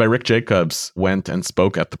 Rabbi Rick Jacobs went and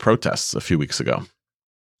spoke at the protests a few weeks ago,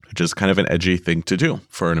 which is kind of an edgy thing to do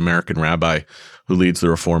for an American rabbi who leads the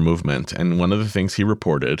reform movement. And one of the things he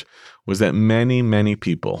reported was that many, many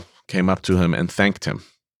people came up to him and thanked him,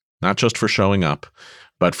 not just for showing up,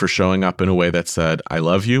 but for showing up in a way that said, I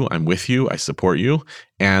love you, I'm with you, I support you,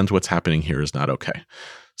 and what's happening here is not okay.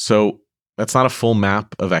 So that's not a full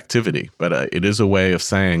map of activity, but it is a way of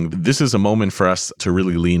saying this is a moment for us to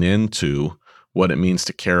really lean into what it means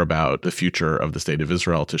to care about the future of the state of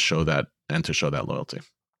Israel, to show that and to show that loyalty.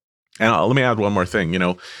 And let me add one more thing.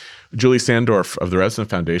 Julie Sandorf of the Resnick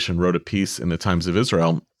Foundation wrote a piece in the Times of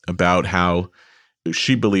Israel about how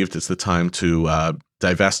she believed it's the time to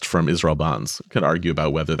divest from Israel bonds. Could argue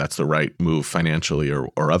about whether that's the right move financially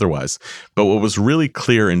or otherwise. But what was really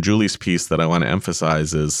clear in Julie's piece that I want to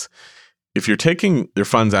emphasize is, if you're taking your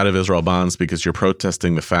funds out of Israel bonds because you're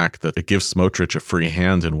protesting the fact that it gives Smotrich a free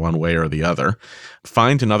hand in one way or the other,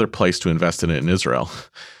 find another place to invest in it in Israel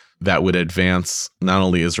that would advance not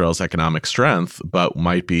only Israel's economic strength, but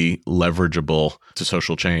might be leverageable to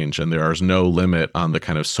social change. And there is no limit on the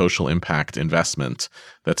kind of social impact investment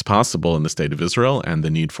that's possible in the state of Israel and the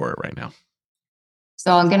need for it right now.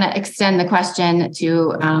 So I'm going to extend the question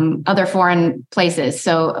to other foreign places.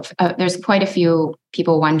 So there's quite a few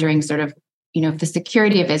people wondering sort of, if the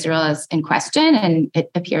security of Israel is in question, and it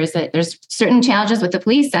appears that there's certain challenges with the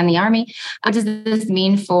police and the army. What does this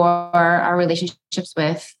mean for our relationships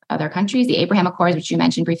with other countries, the Abraham Accords, which you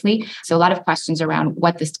mentioned briefly? So a lot of questions around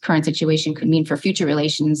what this current situation could mean for future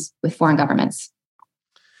relations with foreign governments.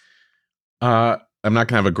 I'm not going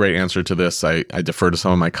to have a great answer to this. I defer to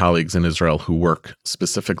some of my colleagues in Israel who work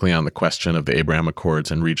specifically on the question of the Abraham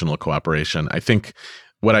Accords and regional cooperation. I think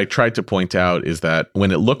what I tried to point out is that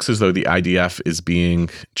when it looks as though the IDF is being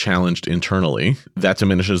challenged internally, that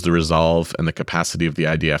diminishes the resolve and the capacity of the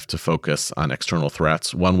IDF to focus on external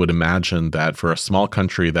threats. One would imagine that for a small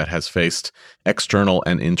country that has faced external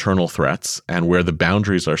and internal threats, and where the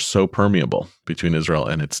boundaries are so permeable between Israel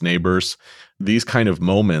and its neighbors, these kind of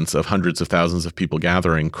moments of hundreds of thousands of people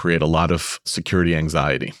gathering create a lot of security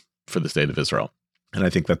anxiety for the state of Israel. And I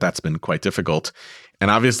think that that's been quite difficult. And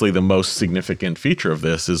obviously, the most significant feature of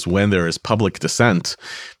this is when there is public dissent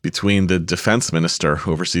between the defense minister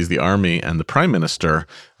who oversees the army and the prime minister,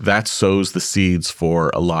 that sows the seeds for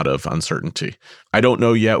a lot of uncertainty. I don't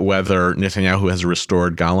know yet whether Netanyahu has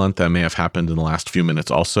restored Gallant. That may have happened in the last few minutes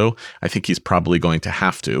also. I think he's probably going to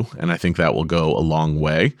have to. And I think that will go a long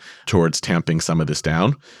way towards tamping some of this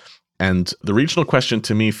down. And the regional question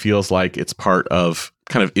to me feels like it's part of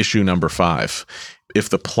kind of issue number 5. If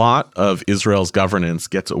the plot of Israel's governance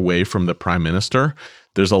gets away from the prime minister,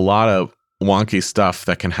 there's a lot of wonky stuff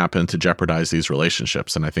that can happen to jeopardize these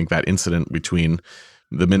relationships. And I think that incident between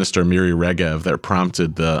the minister Miri Regev that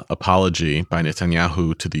prompted the apology by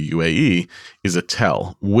Netanyahu to the UAE is a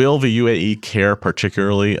tell. Will the UAE care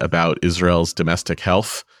particularly about Israel's domestic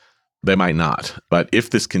health? They might not. But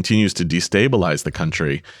if this continues to destabilize the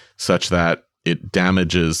country such that it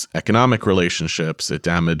damages economic relationships, it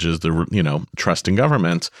damages the trust in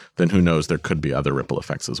government, then who knows, there could be other ripple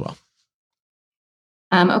effects as well.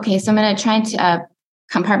 Okay, so I'm going to try to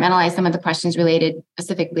compartmentalize some of the questions related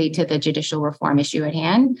specifically to the judicial reform issue at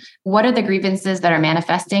hand. What are the grievances that are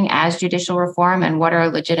manifesting as judicial reform, and what are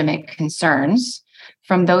legitimate concerns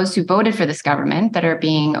from those who voted for this government that are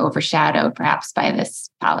being overshadowed perhaps by this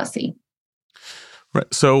policy?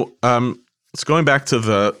 Right. So going back to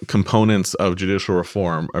the components of judicial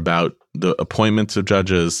reform about the appointments of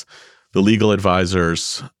judges, the legal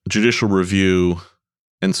advisors, judicial review,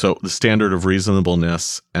 and so the standard of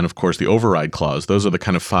reasonableness, and of course the override clause, those are the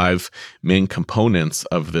kind of 5 main components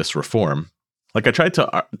of this reform. Like I tried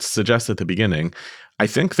to suggest at the beginning, I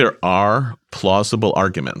think there are plausible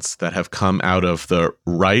arguments that have come out of the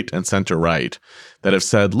right and center right that have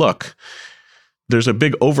said, look, there's a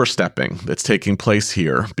big overstepping that's taking place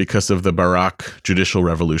here because of the Barak judicial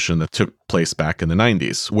revolution that took place back in the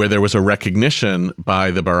 90s, where there was a recognition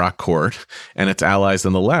by the Barak court and its allies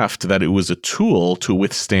on the left that it was a tool to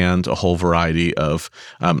withstand a whole variety of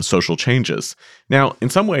social changes. Now, in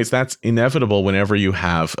some ways, that's inevitable whenever you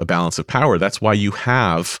have a balance of power. That's why you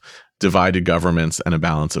have divided governments and a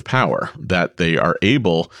balance of power, that they are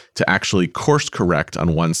able to actually course correct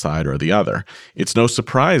on one side or the other. It's no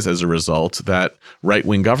surprise as a result that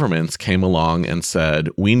right-wing governments came along and said,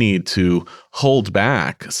 we need to hold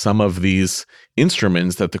back some of these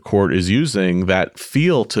instruments that the court is using that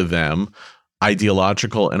feel to them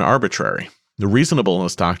ideological and arbitrary. The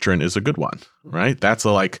reasonableness doctrine is a good one, right? That's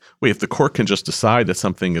wait, if the court can just decide that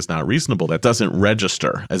something is not reasonable, that doesn't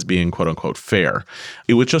register as being quote unquote fair.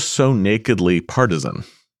 It was just so nakedly partisan,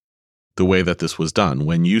 the way that this was done.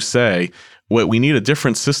 When you say, well, we need a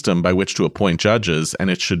different system by which to appoint judges,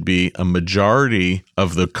 and it should be a majority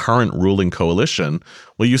of the current ruling coalition,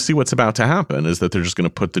 well, you see what's about to happen is that they're just going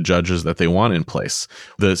to put the judges that they want in place.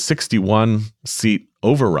 The 61-seat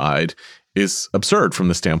override is absurd from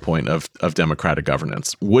the standpoint of democratic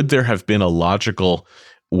governance. Would there have been a logical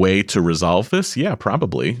way to resolve this? Yeah,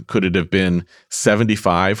 probably. Could it have been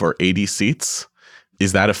 75 or 80 seats?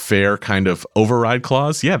 Is that a fair kind of override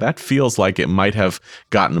clause? Yeah, that feels like it might have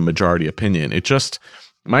gotten a majority opinion.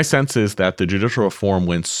 My sense is that the judicial reform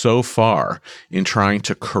went so far in trying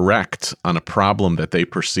to correct on a problem that they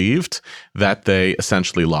perceived that they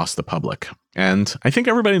essentially lost the public. And I think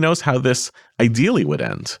everybody knows how this ideally would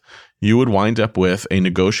end. You would wind up with a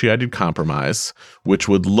negotiated compromise, which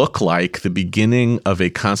would look like the beginning of a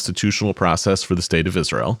constitutional process for the state of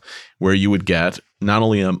Israel, where you would get not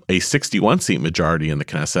only a 61-seat majority in the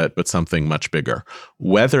Knesset, but something much bigger.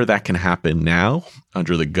 Whether that can happen now,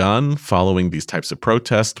 under the gun, following these types of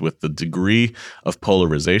protests with the degree of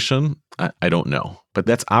polarization, I don't know. But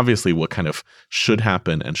that's obviously what kind of should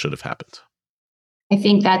happen and should have happened. I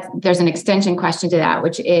think that there's an extension question to that,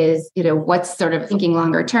 which is, what's sort of thinking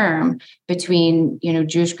longer term between,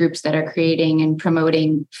 Jewish groups that are creating and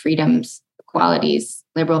promoting freedoms, equalities,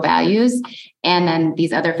 liberal values, and then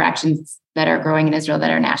these other fractions that are growing in Israel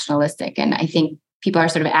that are nationalistic. And I think people are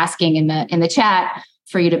sort of asking in the chat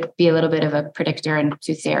for you to be a little bit of a predictor and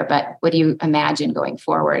soothsayer, but what do you imagine going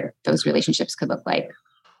forward those relationships could look like?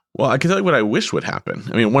 Well, I can tell you what I wish would happen.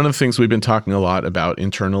 I mean, one of the things we've been talking a lot about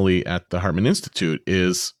internally at the Hartman Institute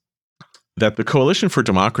is that the Coalition for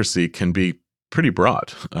Democracy can be pretty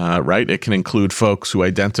broad, right? It can include folks who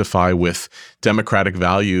identify with democratic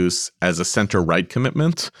values as a center-right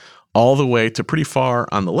commitment, all the way to pretty far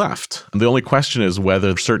on the left. And the only question is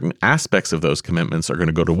whether certain aspects of those commitments are going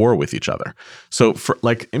to go to war with each other. So for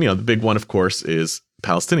the big one, of course, is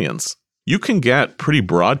Palestinians. You can get pretty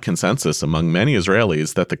broad consensus among many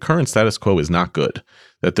Israelis that the current status quo is not good,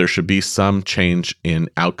 that there should be some change in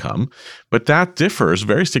outcome. But that differs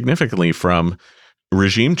very significantly from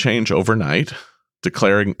regime change overnight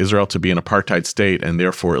declaring Israel to be an apartheid state and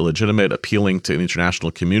therefore illegitimate, appealing to an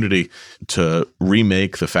international community to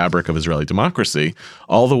remake the fabric of Israeli democracy,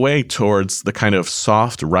 all the way towards the kind of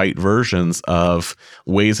soft right versions of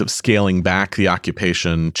ways of scaling back the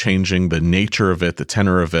occupation, changing the nature of it, the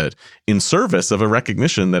tenor of it, in service of a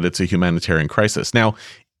recognition that it's a humanitarian crisis. Now,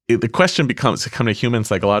 the question becomes kind of a human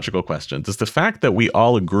psychological question. Does the fact that we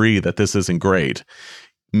all agree that this isn't great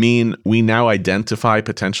mean we now identify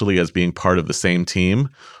potentially as being part of the same team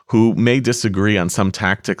who may disagree on some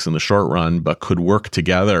tactics in the short run, but could work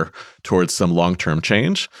together towards some long-term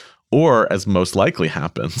change? Or, as most likely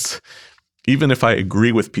happens, even if I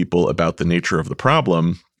agree with people about the nature of the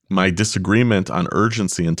problem, my disagreement on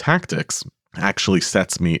urgency and tactics actually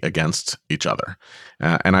sets me against each other.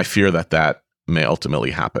 And I fear that that may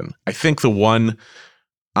ultimately happen. I think the one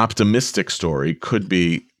optimistic story could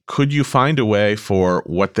be, could you find a way for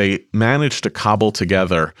what they managed to cobble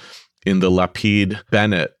together in the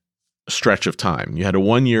Lapid-Bennett stretch of time? You had a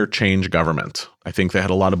one-year change government. I think they had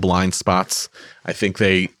a lot of blind spots. I think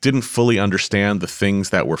they didn't fully understand the things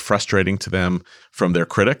that were frustrating to them from their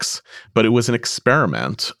critics, but it was an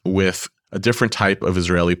experiment with a different type of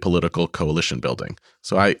Israeli political coalition building.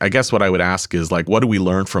 So I guess what I would ask is, like, what do we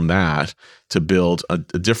learn from that to build a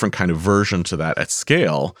different kind of version to that at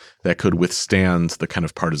scale that could withstand the kind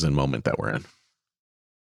of partisan moment that we're in?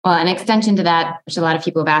 Well, an extension to that, which a lot of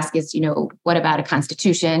people have asked, is, what about a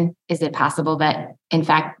constitution? Is it possible that, in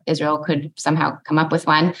fact, Israel could somehow come up with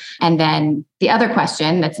one? And then the other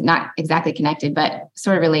question that's not exactly connected, but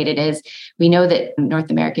sort of related, is we know that North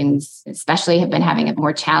Americans especially have been having a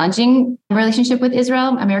more challenging relationship with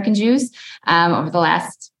Israel, American Jews, over the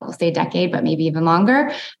last, we'll say, decade, but maybe even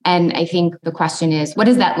longer. And I think the question is, what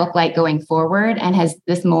does that look like going forward? And has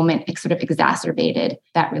this moment sort of exacerbated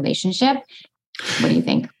that relationship? What do you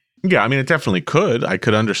think? Yeah, I mean, it definitely could. I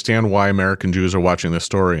could understand why American Jews are watching this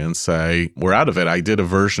story and say, we're out of it. I did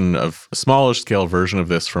a smaller scale version of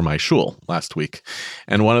this for my shul last week.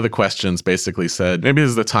 And one of the questions basically said, maybe this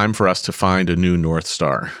is the time for us to find a new North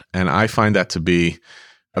Star. And I find that to be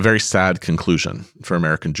a very sad conclusion for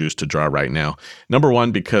American Jews to draw right now. Number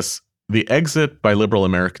one, because the exit by liberal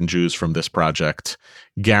American Jews from this project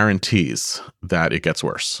guarantees that it gets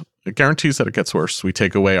worse. It guarantees that it gets worse. We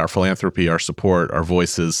take away our philanthropy, our support, our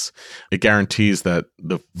voices. It guarantees that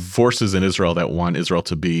the forces in Israel that want Israel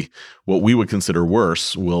to be what we would consider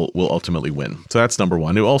worse will ultimately win. So that's number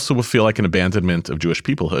one. It also will feel like an abandonment of Jewish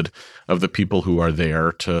peoplehood, of the people who are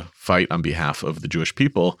there to fight on behalf of the Jewish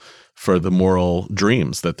people for the moral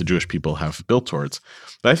dreams that the Jewish people have built towards.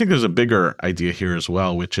 But I think there's a bigger idea here as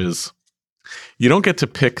well, which is you don't get to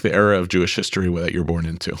pick the era of Jewish history that you're born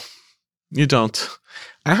into. You don't.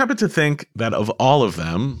 I happen to think that of all of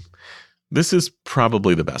them, this is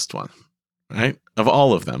probably the best one, right? Of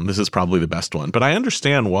all of them, this is probably the best one. But I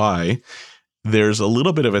understand why there's a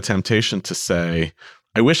little bit of a temptation to say,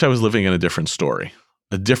 I wish I was living in a different story,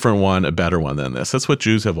 a different one, a better one than this. That's what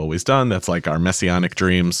Jews have always done. That's like our messianic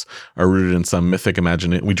dreams are rooted in some mythic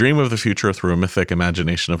imagination. We dream of the future through a mythic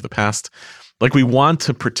imagination of the past. Like, we want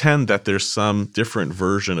to pretend that there's some different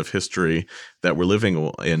version of history that we're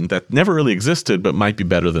living in that never really existed, but might be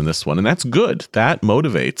better than this one. And that's good. That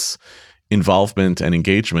motivates involvement and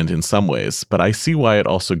engagement in some ways. But I see why it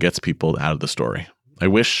also gets people out of the story. I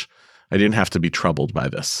wish I didn't have to be troubled by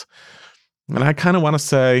this. And I kind of want to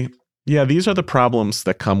say, yeah, these are the problems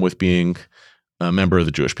that come with being a member of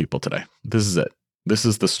the Jewish people today. This is it. This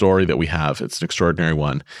is the story that we have. It's an extraordinary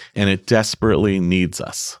one. And it desperately needs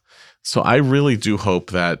us. So I really do hope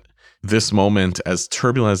that this moment, as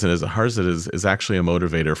turbulent and as hard as it is actually a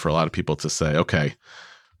motivator for a lot of people to say, okay,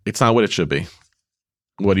 it's not what it should be.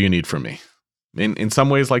 What do you need from me? In some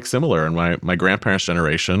ways, like similar in my grandparents'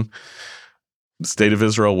 generation, the state of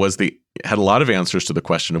Israel had a lot of answers to the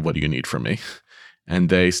question of what do you need from me? And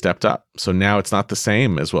they stepped up. So now it's not the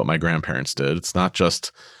same as what my grandparents did. It's not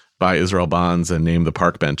just buy Israel bonds and name the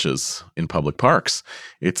park benches in public parks.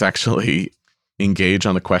 It's actually engage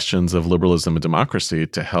on the questions of liberalism and democracy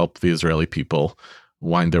to help the Israeli people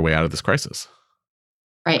wind their way out of this crisis.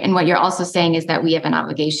 Right. And what you're also saying is that we have an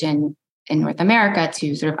obligation in North America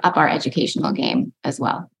to sort of up our educational game as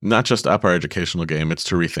well. Not just up our educational game, it's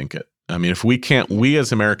to rethink it. I mean, if we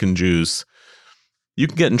as American Jews, you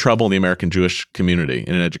can get in trouble in the American Jewish community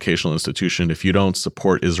in an educational institution if you don't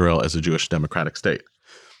support Israel as a Jewish democratic state.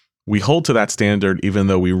 We hold to that standard, even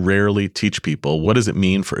though we rarely teach people what does it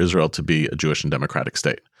mean for Israel to be a Jewish and democratic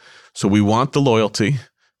state. So we want the loyalty,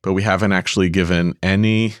 but we haven't actually given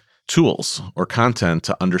any tools or content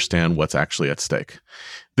to understand what's actually at stake.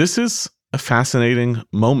 This is a fascinating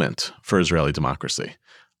moment for Israeli democracy.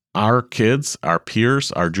 our kids, our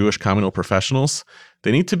peers, our Jewish communal professionals,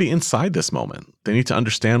 they need to be inside this moment. They need to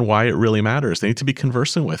understand why it really matters. They need to be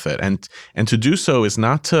conversing with it. And to do so is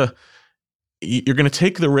not to, you're going to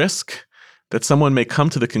take the risk that someone may come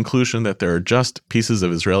to the conclusion that there are just pieces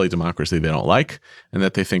of Israeli democracy they don't like and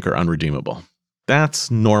that they think are unredeemable.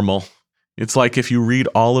 That's normal. It's like if you read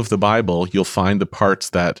all of the Bible, you'll find the parts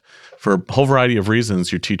that, for a whole variety of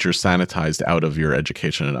reasons, your teachers sanitized out of your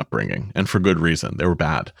education and upbringing, and for good reason. They were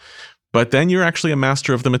bad. But then you're actually a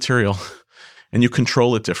master of the material, and you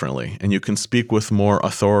control it differently, and you can speak with more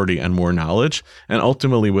authority and more knowledge, and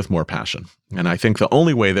ultimately with more passion. And I think the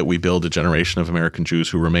only way that we build a generation of American Jews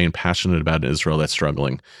who remain passionate about Israel that's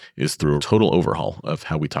struggling is through a total overhaul of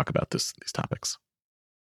how we talk about these topics.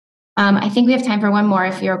 I think we have time for one more,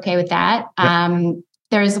 if you're okay with that. Yep.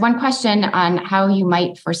 There's one question on how you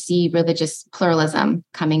might foresee religious pluralism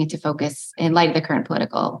coming into focus in light of the current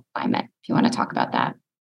political climate, if you want to talk about that.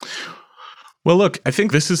 Well, look, I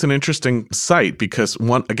think this is an interesting site because,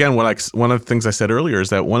 one of the things I said earlier is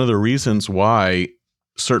that one of the reasons why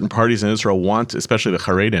certain parties in Israel especially the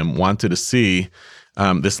Haredim, wanted to see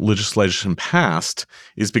this legislation passed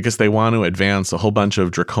is because they want to advance a whole bunch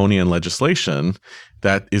of draconian legislation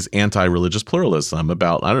that is anti-religious pluralism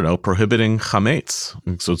about, prohibiting chametz.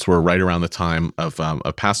 So we're right around the time of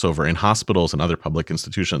Passover in hospitals and other public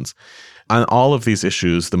institutions. On all of these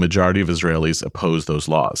issues, the majority of Israelis oppose those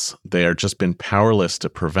laws. They are just been powerless to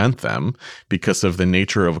prevent them because of the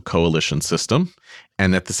nature of a coalition system.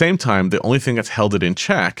 And at the same time, the only thing that's held it in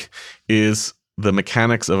check is the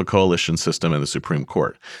mechanics of a coalition system and the Supreme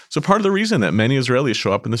Court. So part of the reason that many Israelis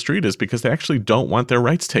show up in the street is because they actually don't want their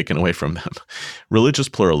rights taken away from them. Religious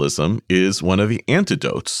pluralism is one of the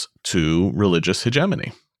antidotes to religious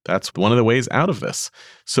hegemony. That's one of the ways out of this.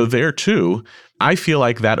 So there too, I feel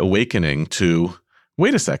like that awakening to,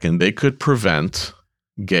 wait a second, they could prevent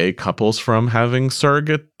gay couples from having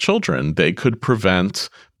surrogate children. They could prevent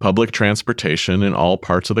public transportation in all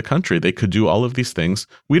parts of the country. They could do all of these things.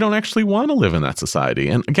 We don't actually want to live in that society.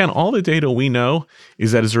 And again, all the data we know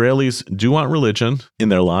is that Israelis do want religion in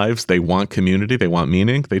their lives. They want community. They want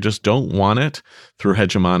meaning. They just don't want it through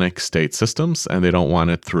hegemonic state systems, and they don't want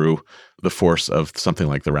it through the force of something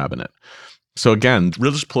like the rabbinate. So again,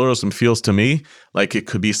 religious pluralism feels to me like it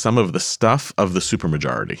could be some of the stuff of the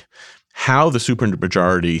supermajority. How the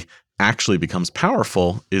supermajority actually becomes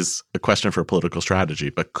powerful is a question for political strategy.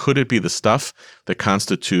 But could it be the stuff that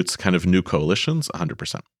constitutes kind of new coalitions?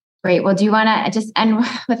 100%. Great. Well, do you want to just end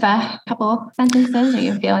with a couple sentences? Are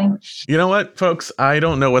you feeling? You know what, folks? I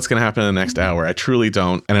don't know what's going to happen in the next hour. I truly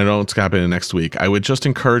don't. And I don't know what's going to happen in the next week. I would just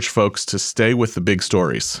encourage folks to stay with the big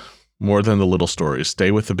stories more than the little stories. Stay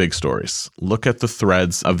with the big stories. Look at the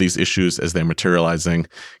threads of these issues as they're materializing.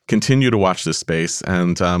 Continue to watch this space.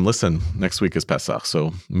 And listen, next week is Pesach,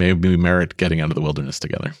 so maybe we merit getting out of the wilderness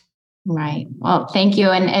together. Right. Well, thank you.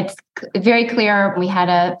 And it's very clear we had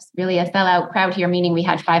a sellout crowd here, meaning we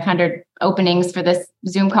had 500 openings for this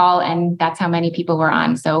Zoom call, and that's how many people were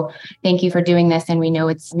on. So thank you for doing this. And we know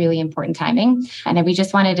it's really important timing. And we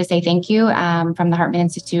just wanted to say thank you from the Hartman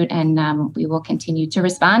Institute, and we will continue to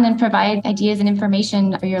respond and provide ideas and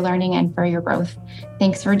information for your learning and for your growth.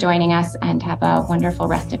 Thanks for joining us, and have a wonderful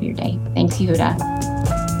rest of your day. Thanks, Yehuda.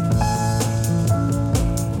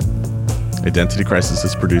 Identity Crisis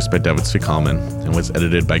is produced by David Zvi-Kalman and was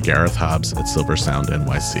edited by Gareth Hobbs at Silver Sound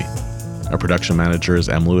NYC. Our production manager is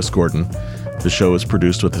M. Lewis Gordon. The show is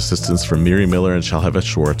produced with assistance from Miri Miller and Shalhevet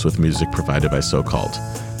Schwartz, with music provided by So-Called.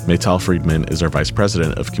 Maytal Friedman is our Vice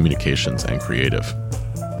President of Communications and Creative.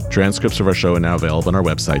 Transcripts of our show are now available on our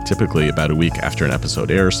website, typically about a week after an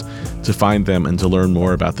episode airs. To find them and to learn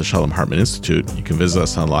more about the Shalom Hartman Institute, you can visit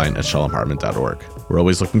us online at shalomhartman.org. We're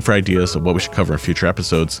always looking for ideas of what we should cover in future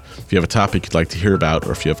episodes. If you have a topic you'd like to hear about,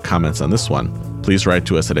 or if you have comments on this one, please write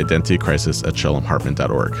to us at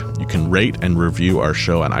identitycrisis@shalomhartman.org. You can rate and review our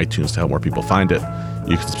show on iTunes to help more people find it.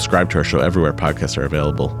 You can subscribe to our show everywhere podcasts are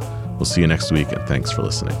available. We'll see you next week, and thanks for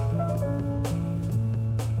listening.